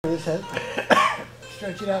this has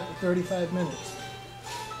stretch it out to 35 minutes.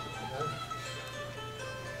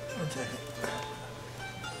 One second.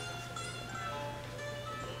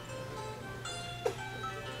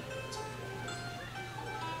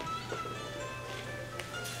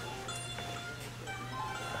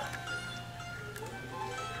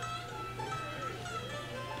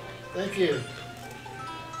 Thank you.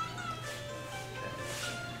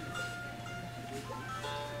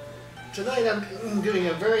 Tonight I'm doing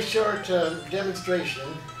a very short demonstration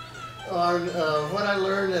on what I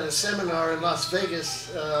learned at a seminar in Las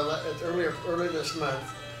Vegas earlier this month,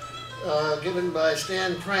 given by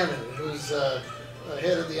Stanley Pranin, who's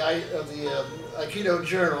head of the Aikido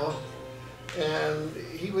Journal, and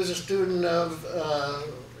he was a student of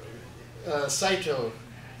Saito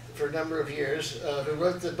for a number of years, who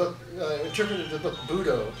wrote the book, interpreted the book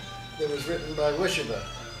Budo, that was written by Ueshiba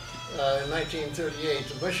in 1938.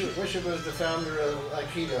 Ueshiba was the founder of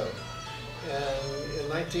Aikido, and in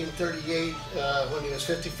 1938, when he was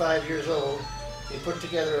 55 years old, he put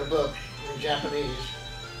together a book in Japanese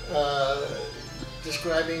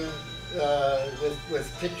describing,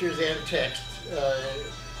 with pictures and text,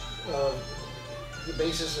 the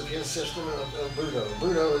basis of his system of Budo.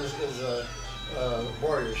 Budo is a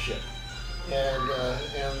warriorship,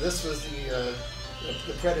 and this was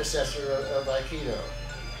the predecessor of Aikido.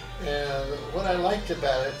 And what I liked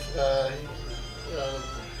about it,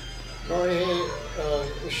 Morihei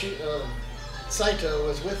Saito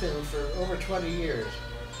was with him for over 20 years,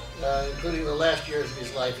 including the last years of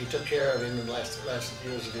his life. He took care of him in the last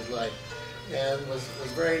years of his life, and was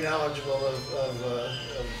very knowledgeable of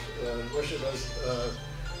Ueshiba's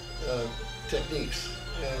techniques,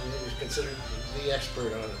 and he was considered the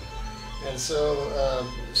expert on it. And so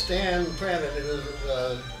Stan Pranin, who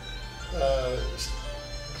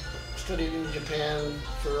studied in Japan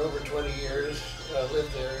for over 20 years,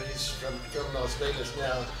 lived there. He's from Las Vegas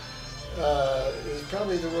now. Is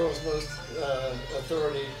probably the world's most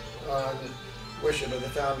authority on Ueshiba, the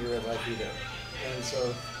founder of Aikido. And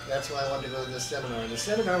so that's why I wanted to go to this seminar. And the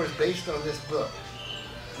seminar was based on this book,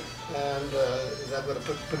 and that I'm going to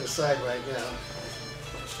put aside right now.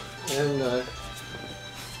 And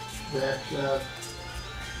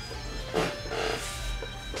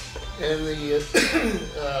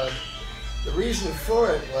the reason for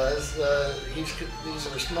it was these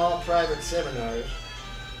were small private seminars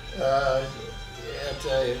at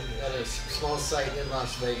a small site in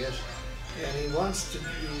Las Vegas, and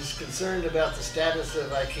he's concerned about the status of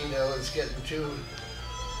Aikido. It's getting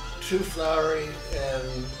too flowery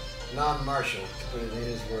and non-martial, to put it in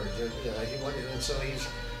his words. And so he's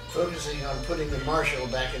focusing on putting the martial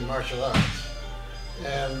back in martial arts,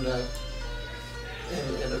 and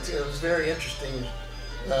it was very interesting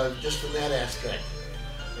just from that aspect.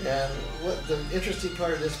 And what the interesting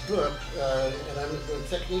part of this book, the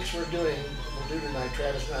techniques we'll do tonight,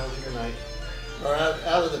 Travis and I will do tonight, are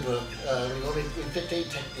out of the book. We picked 8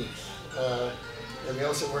 techniques, and we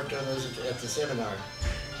also worked on those at the seminar.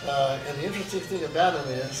 And the interesting thing about them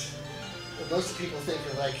is, most people think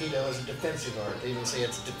of Aikido as a defensive art. They even say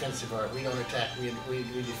it's a defensive art. We don't attack, we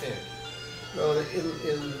defend. Well,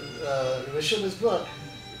 in Ueshiba's book,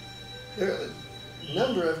 there are a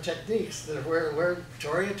number of techniques that are where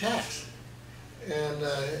Tori attacks. And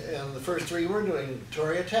the first 3 we're doing,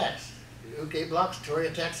 Tori attacks. Uke blocks, Tori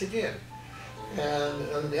attacks again.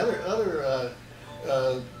 And the other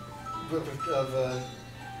group of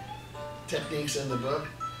techniques in the book,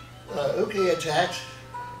 Uke attacks,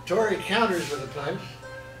 Tori counters with a punch,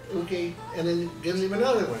 Uke, and then gives him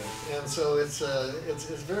another one. And so it's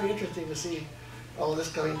very interesting to see all this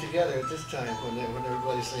coming together at this time when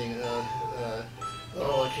everybody's saying,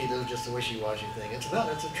 oh, Aikido is just a wishy-washy thing. It's not.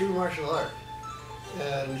 It's a true martial art,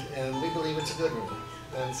 and we believe it's a good one.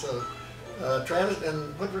 And so Travis,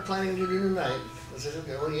 and what we're planning to do tonight is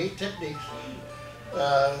there are only 8 techniques.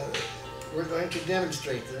 We're going to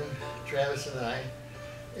demonstrate them, Travis and I.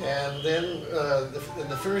 And then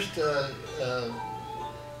the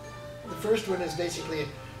first one is basically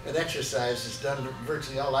an exercise that's done in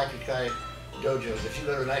virtually all Aikikai dojos. If you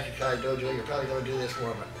go to an Aikikai dojo, you're probably going to do this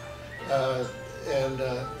warm-up. And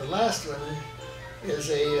the last one is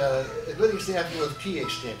a good example of ki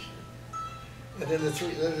extension. And then the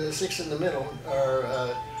 6 in the middle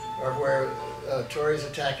are where Tori's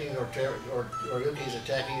attacking or Uke's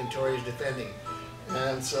attacking and Tori's defending.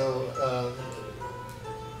 And so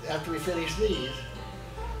after we finish these,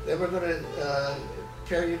 then we're going to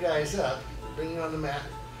pair you guys up, bring you on the mat,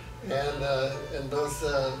 and both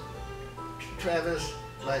Travis,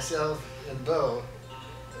 myself, and Bo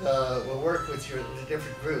will work with the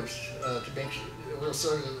different groups to make sure we'll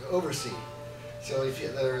sort of oversee So if you,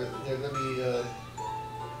 there are going to be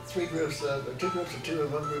two groups of two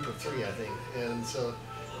and one group of three, I think. And so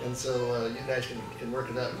you guys can work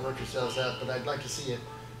it out and work yourselves out. But I'd like to see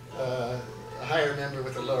a higher member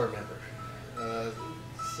with a lower member,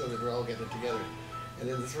 so that we're all getting it together. And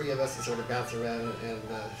then the three of us can sort of bounce around and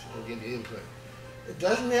give you input. It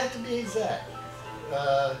doesn't have to be exact.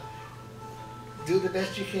 Do the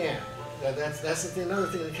best you can. That's the thing, another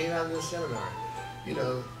thing that came out of this seminar. You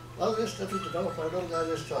know, all this stuff was developed by a little guy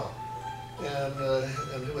this tall, and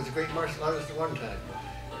who was a great martial artist at one time.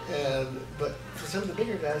 But for some of the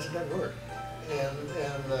bigger guys, it doesn't work.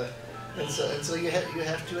 And so you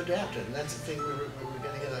have to adapt it, and that's the thing we're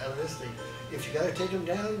getting out of this thing. If you got to take them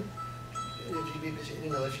down,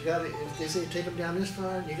 if they say take them down this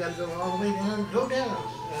far, you got to go all the way down, go down,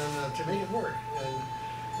 and to make it work.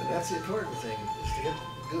 And that's the important thing, is to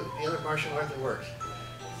get a martial art that works.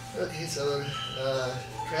 Okay, so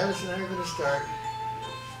Travis and I are going to start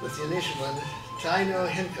with the initial one, Tai no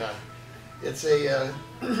Henka. It's a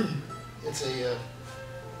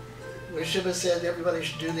Ueshiba said everybody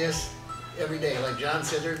should do this every day. Like John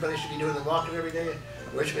said, everybody should be doing the walking every day.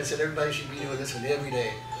 Ueshiba said everybody should be doing this one every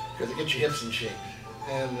day, because it gets your hips in shape.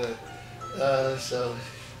 And so,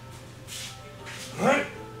 all right.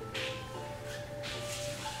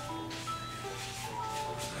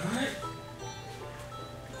 All right.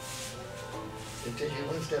 And take it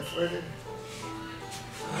one step further.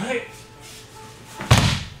 All right.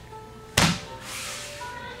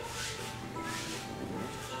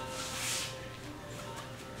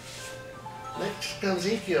 Next comes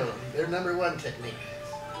Ikkyo, their #1 technique.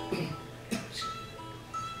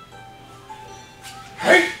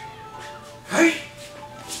 Hey! Hey!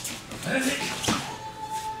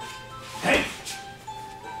 Hey!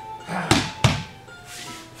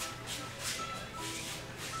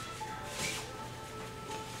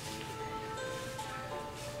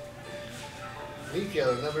 Ikkyo,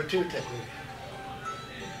 #2 technique.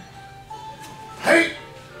 Hey!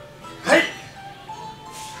 Hey!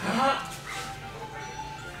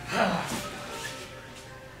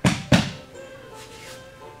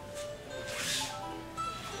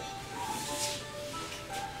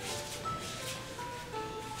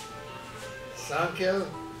 Sankyo,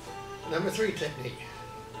 #3 technique.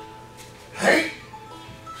 Hey!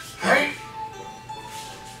 Hey!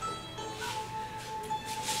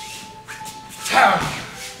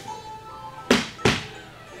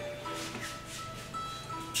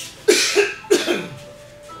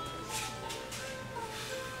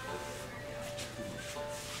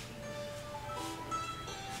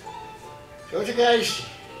 Go to guys.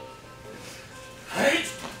 Hey!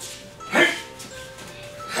 Hey!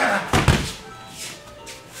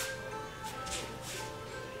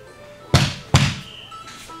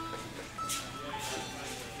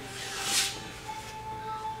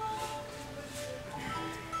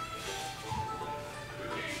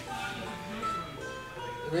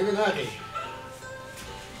 Rimanagi.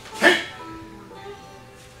 Hey!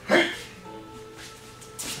 Hey!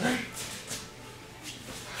 Hey!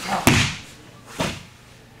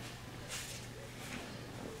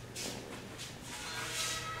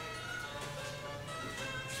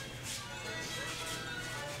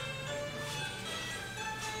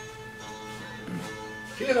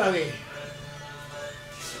 Hiragi.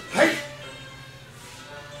 Hey!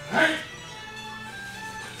 Hey!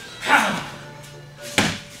 Ha!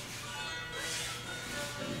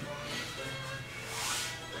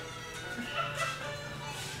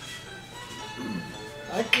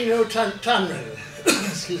 Aikino Tanren.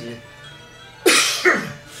 Excuse me.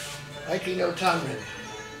 Aikino Tanren.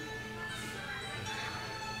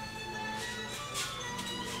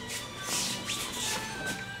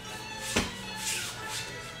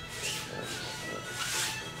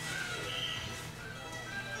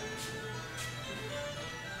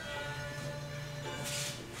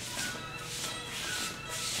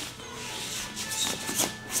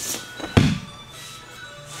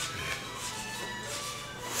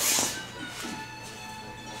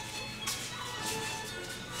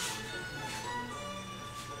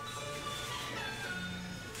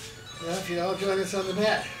 Now, if you all join us on the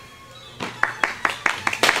mat.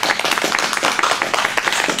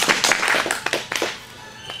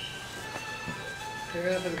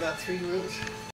 Pair up in about 3 groups.